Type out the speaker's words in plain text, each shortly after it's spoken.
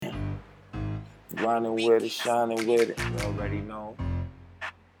Grinding with it, shining with it. You already know.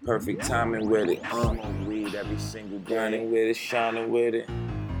 Perfect timing with it. Smoke weed every single day. Grinding with it, shining with it.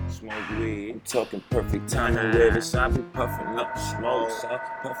 Smoke weed. I'm talking perfect timing with it. Son, I be puffing up the smoke, son.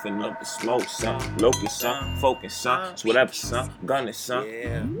 Puffing up the smoke, son. Locust, son. Focus, son. It's whatever, son. Gunning, son.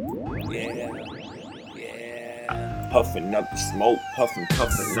 Yeah. Puffing up the smoke, puffing up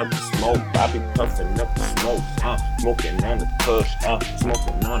the smoke. I be puffing up the smoke, smoking on the push,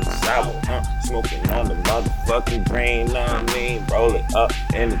 smoking on the sour, smoking on the motherfucking green, know what I mean? Roll it up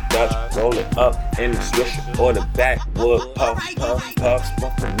in the Dutch, roll it up in the Swisher or the backwood, puff,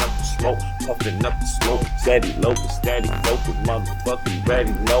 puffing up the smoke, puffing up the smoke. Steady locust, steady focus, motherfucking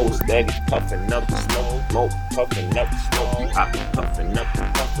ready, know steady puffing up the smoke, puffing up the smoke. I be puffing up the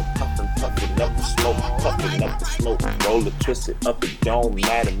puffing up the smoke, puffing up the smoke. Roll it, twist it up, it don't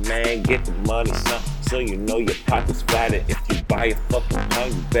matter, man. Get the money, son, so you know your pocket's fatter. If you buy a fucking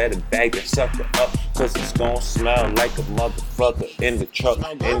pound, you better bag that sucker up, cause it's gon' smell like a motherfucker in the truck,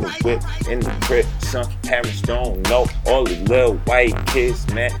 in the whip, in the crib. Some parents don't know. All the little white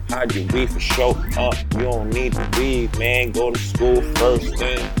kids, man, hide your weed for sure. You don't need to weed, man. Go to school first,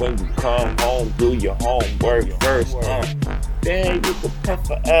 then when you come home, do your homework first. Then you can puff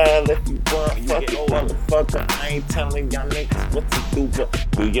a L if you want. Fuck it, motherfucker. I ain't telling y'all niggas what to do, but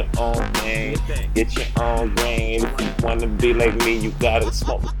do your own thing. Get your own grain. If you wanna be like me, you gotta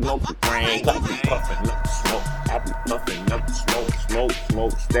smoke the grain. I be puffing up the smoke. I be puffing up the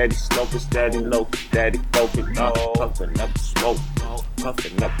smoke. Steady smoking, steady low, steady focus. Puffing up the smoke.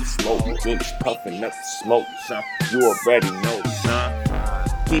 Puffing up the smoke. Niggas puffing up the smoke, son. You already know, son.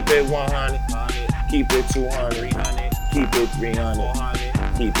 Keep it 100. Keep it 200. Keep it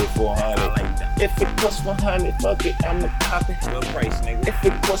 300, keep it 400. If it costs 100, fuck it, I'ma cop it. What price, nigga? If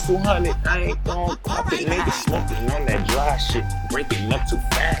it costs 200, I ain't gon' cop it. Nigga smoking on that dry shit, breaking up too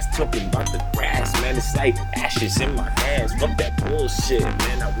fast, talking about the grass, man. It's like ashes in my hands. Fuck that bullshit,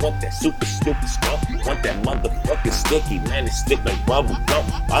 man. I want that super stupid stuff. Want that motherfucking sticky, man. It stick like bubble gum.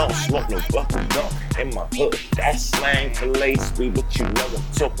 I don't smoke no bubble gum in my hood. That's slang for lace weed, but you know I'm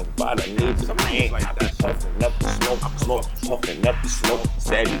talking about. I need some man. I be puffing up the smoke, puffing up the smoke.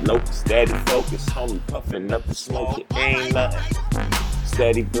 Steady locust, steady focus, homie. Puffing up the smoke, it ain't nothing.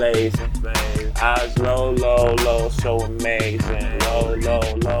 Steady blazing, eyes low, so amazing.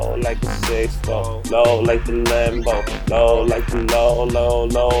 Low, like the 6-4. Low like the Lambo. Low like the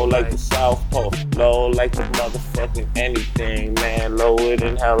low, like the South Pole. Low like the motherfucking anything, man. Lower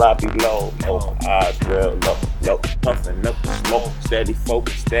than hell, I be low. Eyes real low, puffing up the smoke. Steady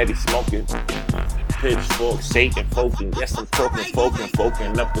focus, steady smoking. Pitchfork, Satan, focusing. Yes, I'm talking,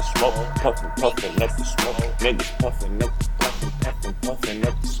 focusing up the smoke. Puffing up the smoke. Niggas puffing up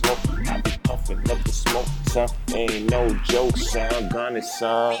the smoke. I be puffing up the smoke, son. Ain't no joke, son. Gunning,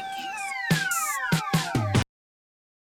 son.